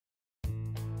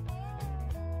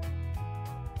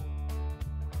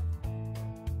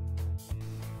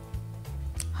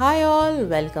Hi all,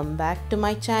 welcome back to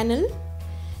my channel.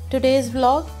 Today's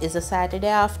vlog is a Saturday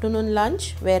afternoon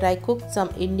lunch where I cooked some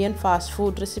Indian fast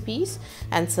food recipes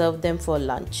and served them for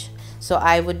lunch. So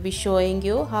I would be showing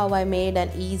you how I made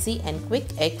an easy and quick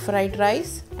egg fried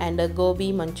rice and a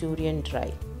gobi Manchurian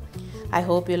dry. I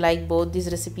hope you like both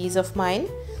these recipes of mine,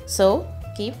 so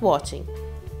keep watching.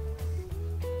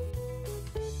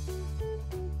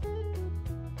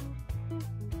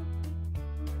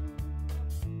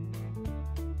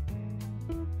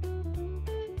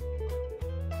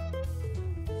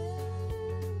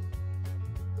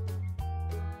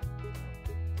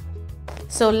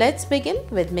 So let's begin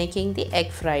with making the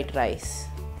egg fried rice.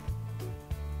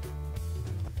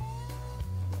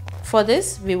 For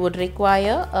this we would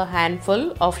require a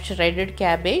handful of shredded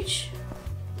cabbage,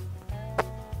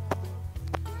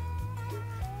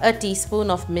 a teaspoon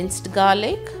of minced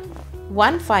garlic,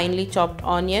 1 finely chopped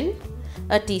onion,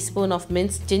 a teaspoon of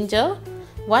minced ginger,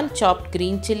 1 chopped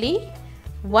green chilli,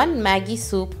 1 Maggi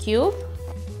soup cube,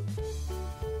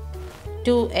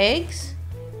 2 eggs.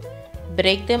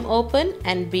 Break them open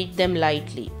and beat them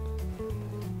lightly.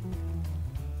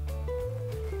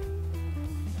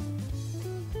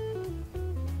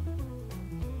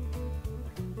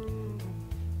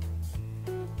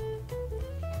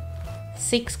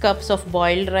 Six cups of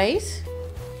boiled rice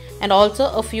and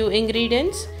also a few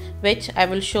ingredients which I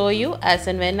will show you as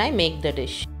and when I make the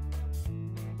dish.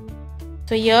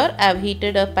 So here I have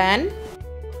heated a pan.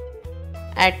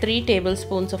 Add 3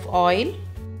 tablespoons of oil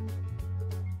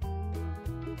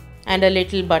and a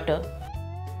little butter.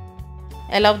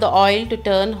 Allow the oil to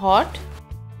turn hot,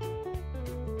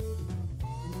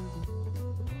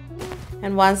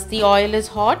 and once the oil is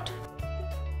hot,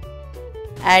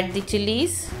 add the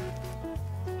chilies,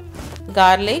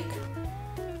 garlic,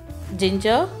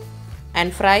 ginger,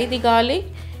 and fry the garlic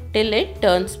till it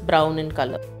turns brown in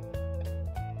color.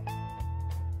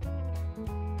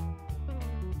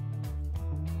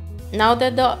 Now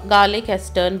that the garlic has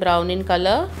turned brown in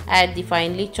color, add the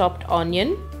finely chopped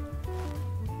onion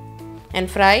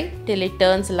and fry till it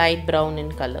turns light brown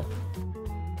in color.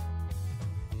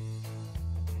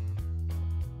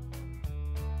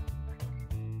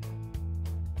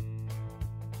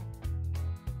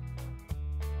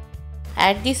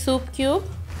 Add the soup cube,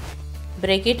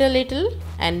 break it a little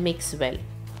and mix well.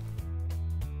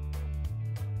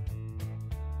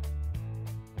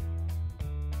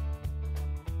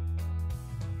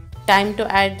 Time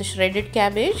to add the shredded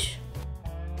cabbage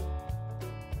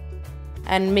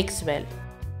and mix well.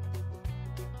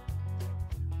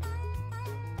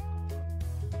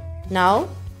 Now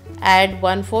add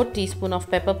 1/4 teaspoon of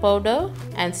pepper powder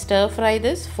and stir fry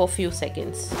this for few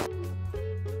seconds.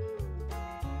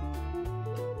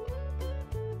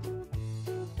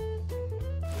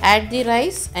 Add the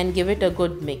rice and give it a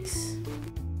good mix.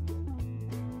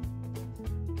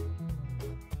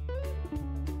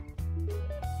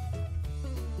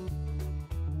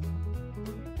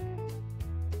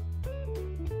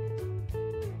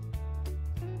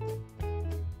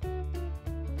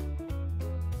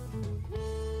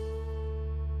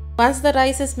 Once the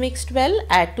rice is mixed well,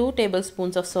 add 2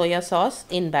 tablespoons of soya sauce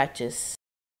in batches.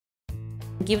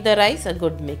 Give the rice a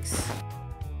good mix.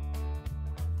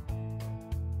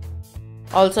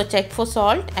 Also check for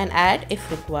salt and add if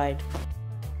required.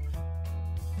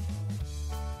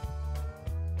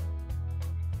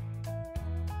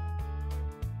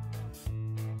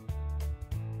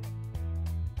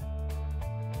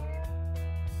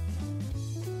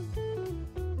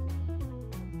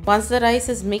 Once the rice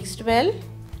is mixed well,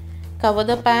 cover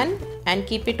the pan and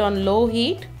keep it on low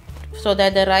heat so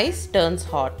that the rice turns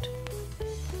hot.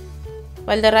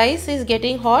 While the rice is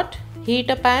getting hot,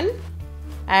 heat a pan,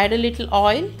 add a little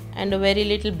oil and a very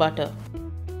little butter.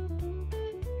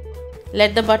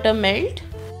 Let the butter melt.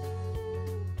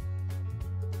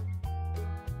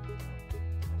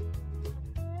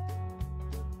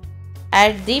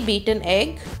 Add the beaten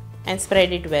egg and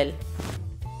spread it well.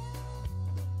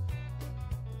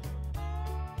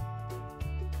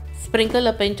 Sprinkle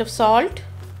a pinch of salt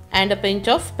and a pinch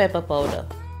of pepper powder.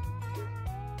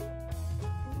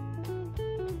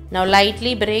 Now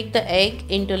lightly break the egg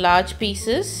into large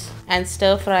pieces and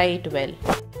stir fry it well.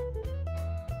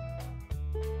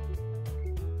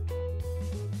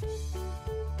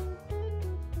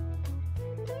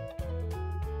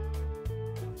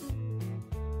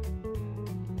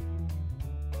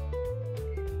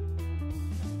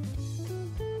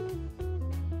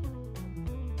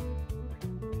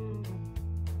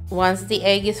 Once the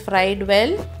egg is fried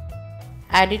well,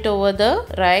 add it over the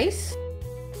rice.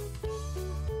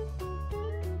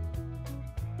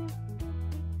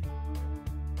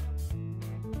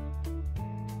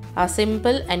 Our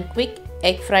simple and quick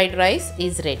egg fried rice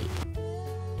is ready.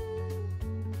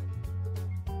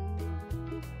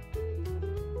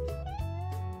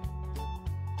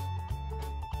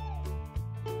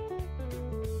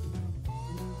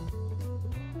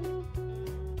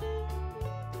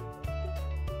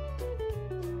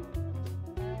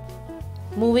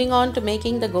 Moving on to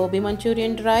making the gobi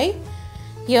Manchurian dry.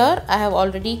 Here I have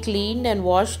already cleaned and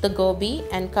washed the gobi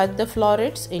and cut the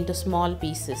florets into small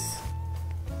pieces.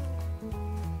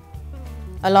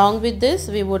 Along with this,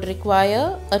 we would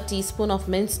require a teaspoon of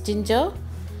minced ginger,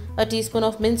 a teaspoon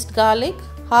of minced garlic,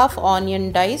 half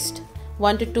onion diced,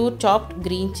 1 to 2 chopped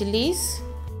green chilies,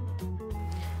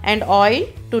 and oil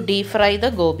to deep fry the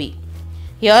gobi.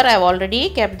 Here I have already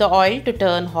kept the oil to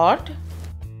turn hot.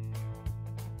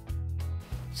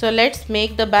 So let's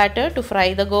make the batter to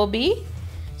fry the gobi.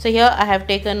 So here I have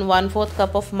taken 1/4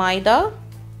 cup of maida,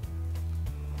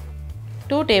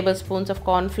 2 tablespoons of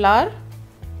corn flour,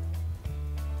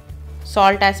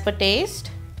 salt as per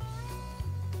taste,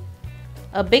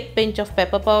 a big pinch of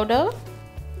pepper powder,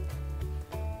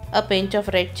 a pinch of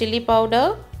red chilli powder,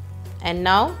 and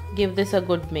now give this a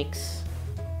good mix.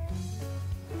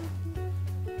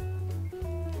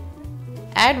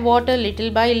 Add water little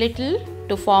by little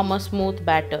to form a smooth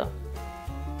batter.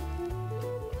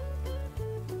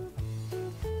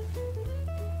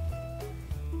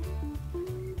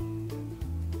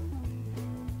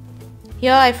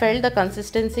 Here I felt the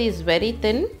consistency is very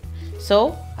thin,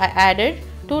 so I added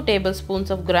 2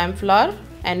 tablespoons of gram flour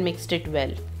and mixed it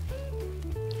well.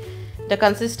 The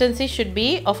consistency should be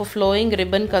of a flowing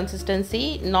ribbon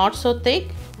consistency, not so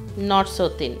thick, not so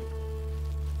thin.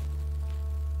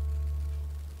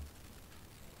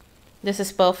 This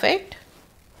is perfect.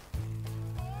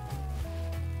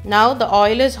 Now the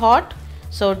oil is hot,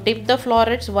 so dip the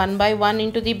florets one by one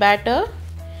into the batter.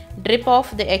 Drip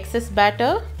off the excess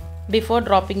batter before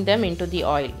dropping them into the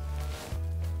oil.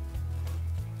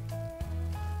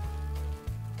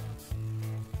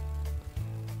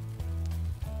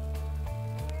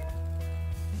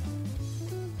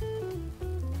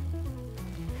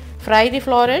 Fry the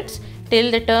florets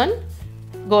till they turn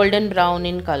golden brown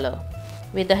in color.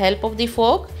 With the help of the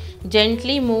fork,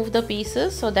 gently move the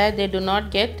pieces so that they do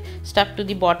not get stuck to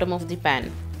the bottom of the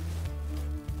pan.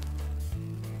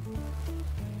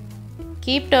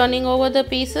 Keep turning over the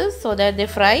pieces so that they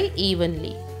fry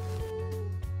evenly.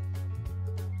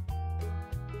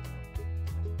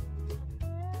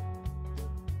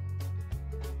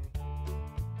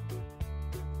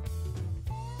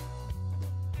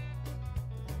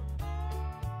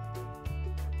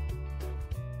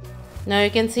 Now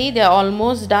you can see they are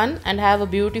almost done and have a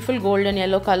beautiful golden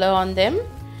yellow color on them.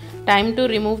 Time to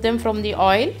remove them from the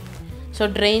oil. So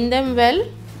drain them well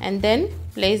and then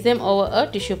place them over a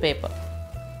tissue paper.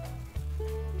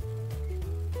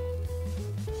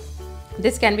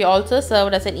 This can be also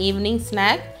served as an evening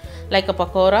snack like a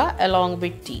pakora along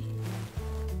with tea.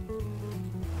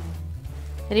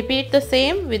 Repeat the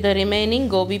same with the remaining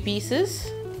gobi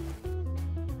pieces.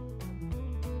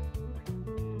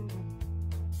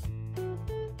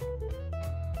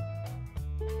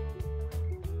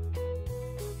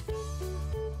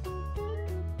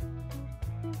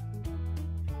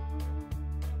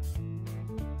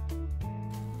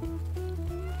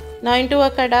 Now into a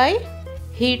kadai,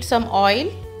 heat some oil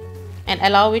and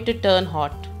allow it to turn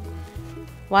hot.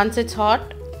 Once it's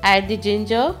hot, add the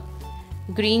ginger,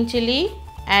 green chilli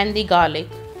and the garlic.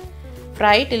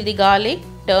 Fry till the garlic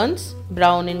turns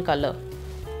brown in color.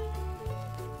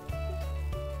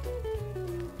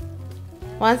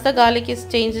 Once the garlic is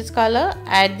changed its color,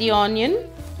 add the onion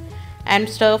and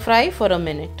stir fry for a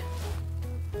minute.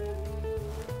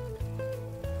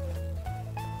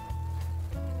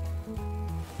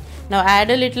 Now add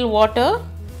a little water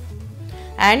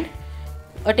and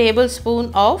a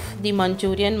tablespoon of the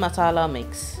Manchurian masala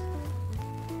mix.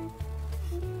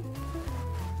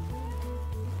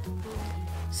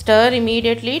 Stir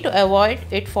immediately to avoid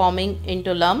it forming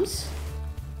into lumps.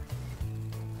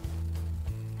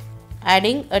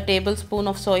 Adding a tablespoon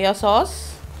of soya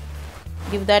sauce.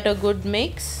 Give that a good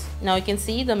mix. Now you can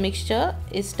see the mixture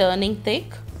is turning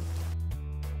thick.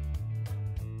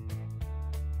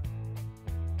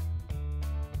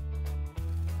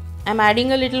 I'm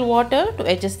adding a little water to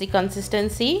adjust the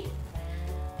consistency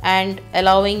and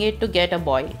allowing it to get a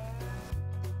boil.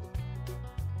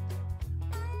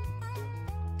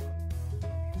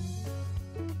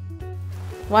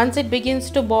 Once it begins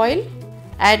to boil,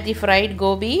 add the fried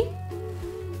gobi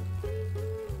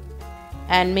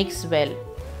and mix well.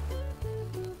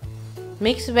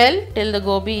 Mix well till the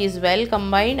gobi is well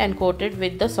combined and coated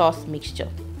with the sauce mixture.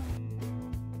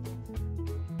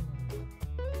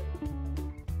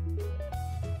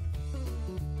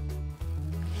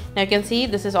 Now you can see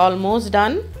this is almost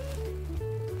done.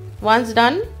 Once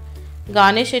done,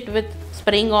 garnish it with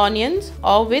spring onions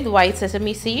or with white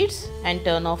sesame seeds and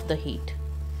turn off the heat.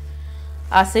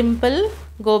 Our simple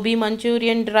gobi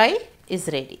Manchurian dry is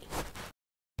ready.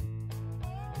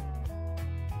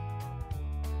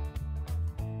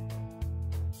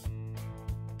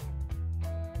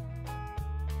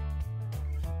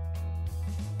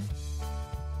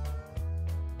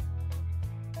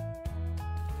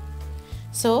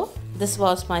 So this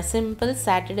was my simple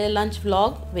Saturday lunch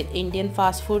vlog with Indian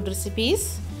fast food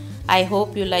recipes. I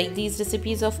hope you like these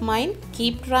recipes of mine.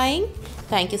 Keep trying.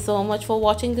 Thank you so much for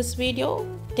watching this video.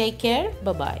 Take care.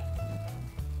 Bye bye.